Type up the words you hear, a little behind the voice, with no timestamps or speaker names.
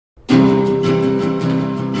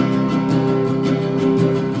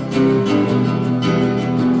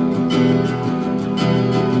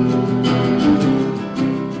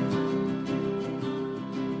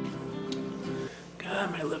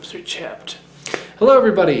Hello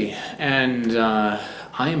everybody, and I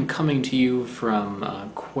am coming to you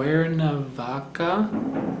from Cuernavaca.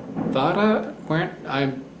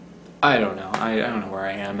 I don't know. I don't know where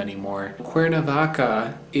I am anymore.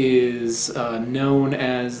 Cuernavaca is known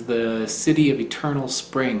as the city of eternal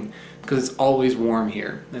spring because it's always warm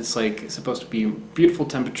here. It's like supposed to be beautiful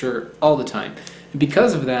temperature all the time. And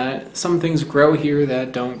because of that, some things grow here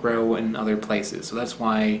that don't grow in other places. So that's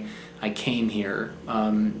why I came here.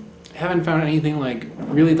 Haven't found anything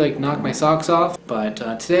really knock my socks off, but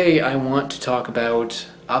today I want to talk about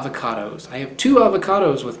avocados. I have two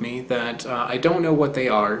avocados with me that I don't know what they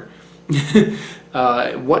are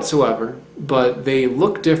whatsoever, but they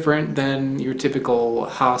look different than your typical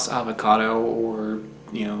Hass avocado or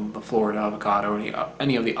the Florida avocado or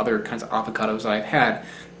any of the other kinds of avocados that I've had.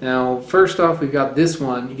 Now, first off, we've got this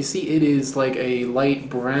one. You can see it is like a light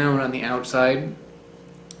brown on the outside.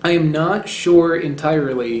 I am not sure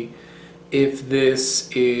entirely if this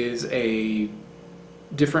is a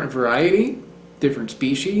different variety, different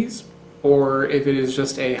species, or if it is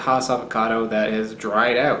just a Hass avocado that has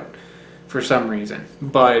dried out for some reason.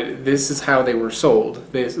 But this is how they were sold.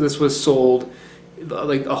 This was sold,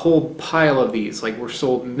 like a whole pile of these were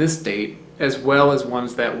sold in this date, as well as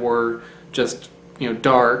ones that were just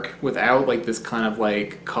dark without this kind of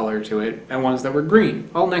color to it, and ones that were green,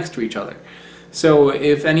 all next to each other. So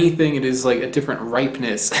if anything, it is a different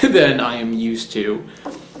ripeness than I am used to.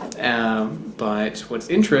 But what's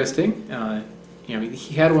interesting,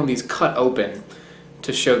 he had one of these cut open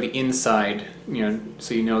to show the inside,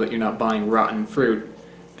 so you know that you're not buying rotten fruit.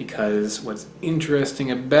 Because what's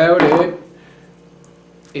interesting about it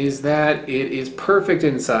is that it is perfect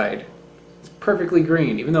inside. It's perfectly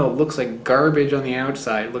green, even though it looks like garbage on the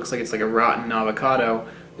outside. It looks like it's like a rotten avocado.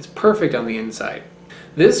 It's perfect on the inside.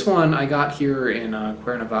 This one I got here in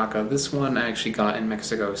Cuernavaca. This one I actually got in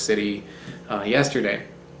Mexico City yesterday.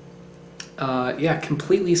 Yeah,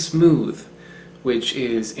 completely smooth, which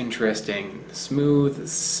is interesting. Smooth,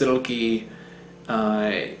 silky.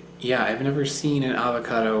 Yeah, I've never seen an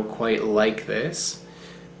avocado quite like this.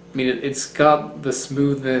 I mean, it's got the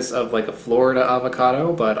smoothness of a Florida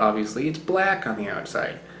avocado, but obviously it's black on the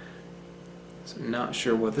outside. So I'm not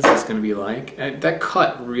sure what this is going to be like. That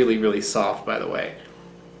cut really soft, by the way.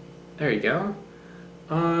 There you go.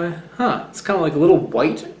 It's kind of a little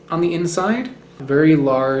white on the inside. Very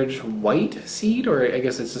large white seed, or I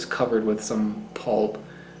guess it's just covered with some pulp.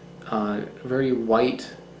 Very white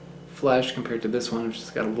flesh compared to this one, which has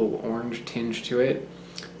got a little orange tinge to it.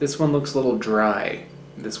 This one looks a little dry.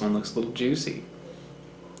 This one looks a little juicy.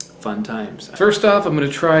 Fun times. First off, I'm going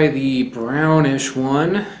to try the brownish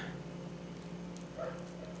one.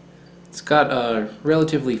 It's got a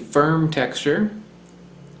relatively firm texture.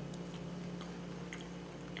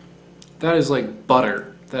 That is like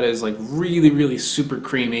butter. That is really super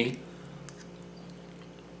creamy.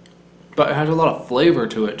 But it has a lot of flavor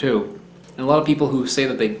to it too. And a lot of people who say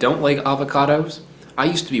that they don't like avocados, I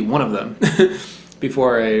used to be one of them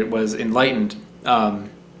before I was enlightened.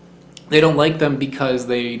 They don't like them because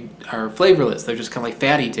they are flavorless. They're just kind of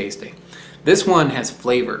fatty tasting. This one has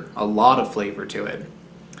flavor, a lot of flavor to it.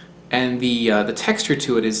 And the texture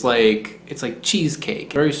to it is it's like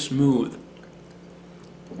cheesecake, very smooth.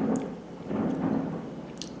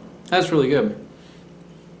 That's really good.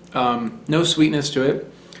 No sweetness to it.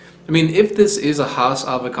 I mean, if this is a Hass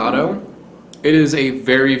avocado, it is a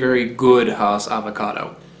very good Hass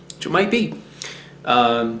avocado, which it might be.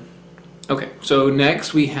 Okay, so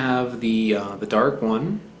next we have the dark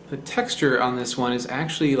one. The texture on this one is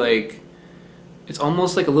actually it's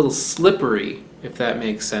almost a little slippery, if that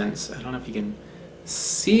makes sense. I don't know if you can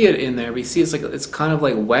see it in there, but you see it's kind of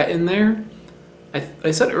wet in there.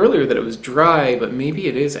 I said earlier that it was dry, but maybe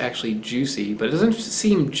it is actually juicy. But it doesn't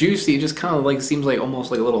seem juicy. It just kind of seems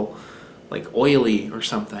almost a little oily or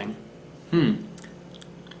something.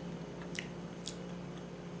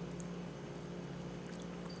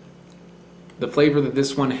 The flavor that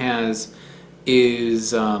this one has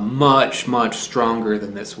is much stronger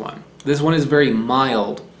than this one. This one is very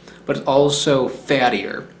mild, but it's also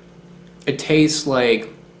fattier. It tastes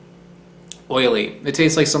oily. It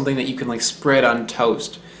tastes like something that you can spread on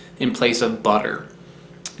toast in place of butter.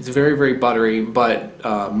 It's very buttery, but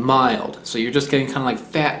mild. So you're just getting kind of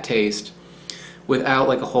fat taste without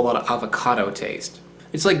a whole lot of avocado taste.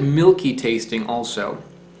 It's milky tasting also.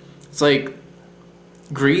 It's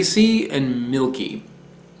greasy and milky.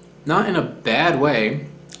 Not in a bad way,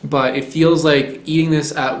 but it feels like eating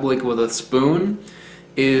this with a spoon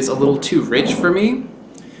is a little too rich for me.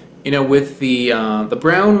 With the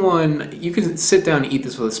brown one, you can sit down and eat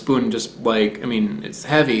this with a spoon. Just I mean, it's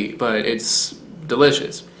heavy, but it's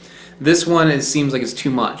delicious. This one, it seems like it's too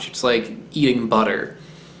much. It's like eating butter.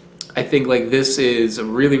 I think like this is a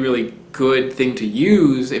really, really good thing to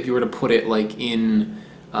use if you were to put it like in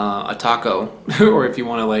a taco, or if you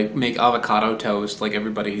want to like make avocado toast like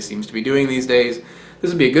everybody seems to be doing these days. This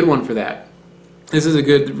would be a good one for that. This is a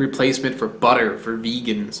good replacement for butter for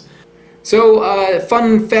vegans. So,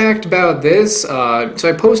 fun fact about this, so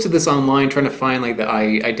I posted this online trying to find like the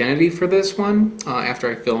identity for this one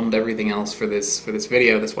after I filmed everything else for this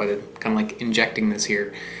video. That's why I'm kind of like injecting this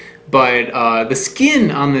here. But the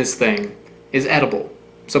skin on this thing is edible.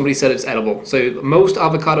 Somebody said it's edible. So most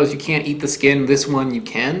avocados you can't eat the skin, this one you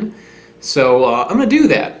can. So I'm going to do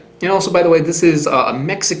that. And also, by the way, this is a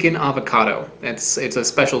Mexican avocado. It's a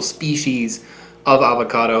special species of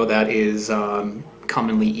avocado that is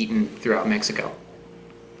commonly eaten throughout Mexico.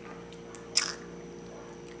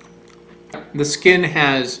 The skin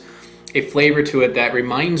has a flavor to it that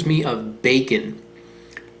reminds me of bacon.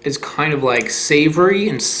 It's kind of like savory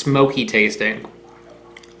and smoky tasting.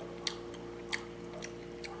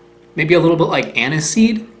 Maybe a little bit like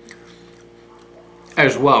aniseed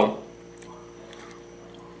as well.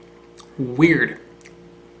 Weird.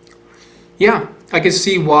 Yeah, I can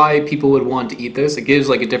see why people would want to eat this. It gives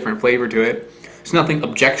like a different flavor to it. There's nothing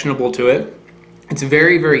objectionable to it. It's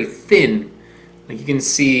very, very thin. Like you can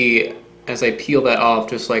see as I peel that off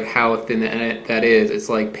just like how thin that is. It's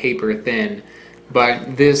like paper thin.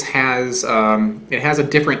 But this has, it has a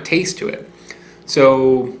different taste to it.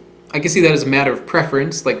 So I can see that as a matter of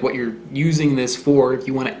preference, like what you're using this for. If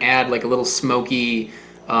you want to add like a little smoky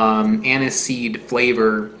aniseed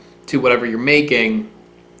flavor to whatever you're making,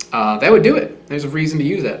 that would do it. There's a reason to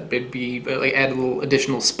use that. It'd be like add a little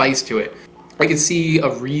additional spice to it. I can see a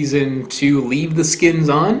reason to leave the skins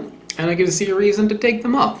on, and I can see a reason to take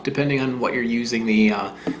them off, depending on what you're using the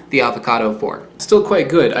avocado for. Still quite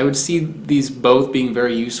good. I would see these both being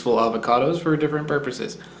very useful avocados for different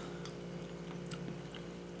purposes.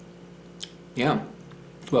 Yeah.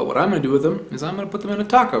 Well, what I'm going to do with them is I'm going to put them in a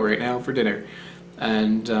taco right now for dinner.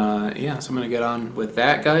 And yeah, so I'm going to get on with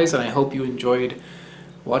that, guys, and I hope you enjoyed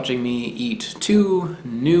watching me eat 2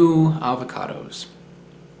 new avocados.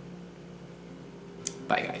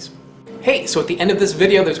 Bye, guys. Hey, so at the end of this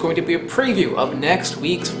video, there's going to be a preview of next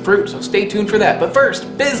week's fruit, so stay tuned for that. But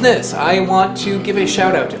first, business! I want to give a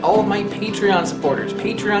shout out to all of my Patreon supporters.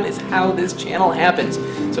 Patreon is how this channel happens.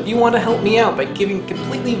 So if you want to help me out by giving a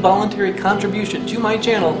completely voluntary contribution to my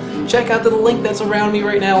channel, check out the link that's around me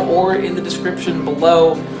right now or in the description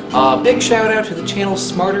below. Big shout out to the channel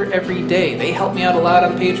Smarter Every Day. They help me out a lot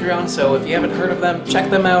on Patreon, so if you haven't heard of them,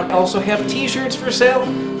 check them out. I also have t-shirts for sale.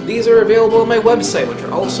 These are available on my website, which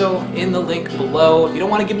are also in the link below. If you don't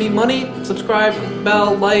want to give me money, subscribe,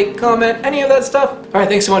 bell, like, comment, any of that stuff. Alright,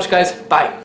 thanks so much, guys. Bye.